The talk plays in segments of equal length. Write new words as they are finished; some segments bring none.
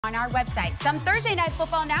On our website. Some Thursday night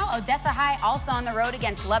football now. Odessa High also on the road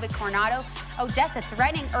against Lubbock Coronado. Odessa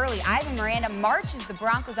threatening early. Ivan Miranda marches the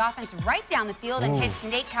Broncos offense right down the field and hits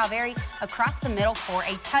Nate Calvary across the middle for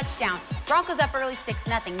a touchdown. Broncos up early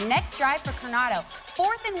 6-0. Next drive for Coronado.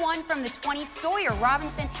 4th and 1 from the 20. Sawyer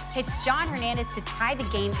Robinson hits John Hernandez to tie the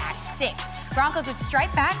game at 6. Broncos would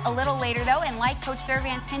strike back a little later though, and like Coach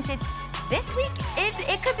Servans hinted, this week,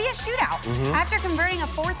 it could be a shootout. After converting a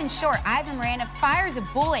 4th and short, Ivan Miranda fires a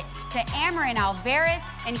bullet to Amarin Alvarez,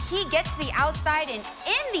 and he gets to the outside and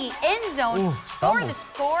in the end zone for the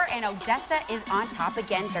score, and Odessa is on top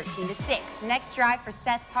again, 13-6. Next drive for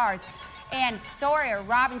Seth Pars, and Sawyer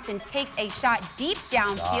Robinson takes a shot deep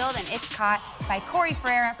downfield, and it's caught by Corey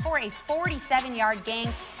Ferreira for a 47-yard gain.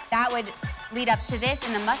 That would lead up to this,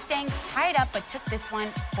 and the Mustangs tied up but took this one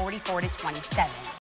 44-27.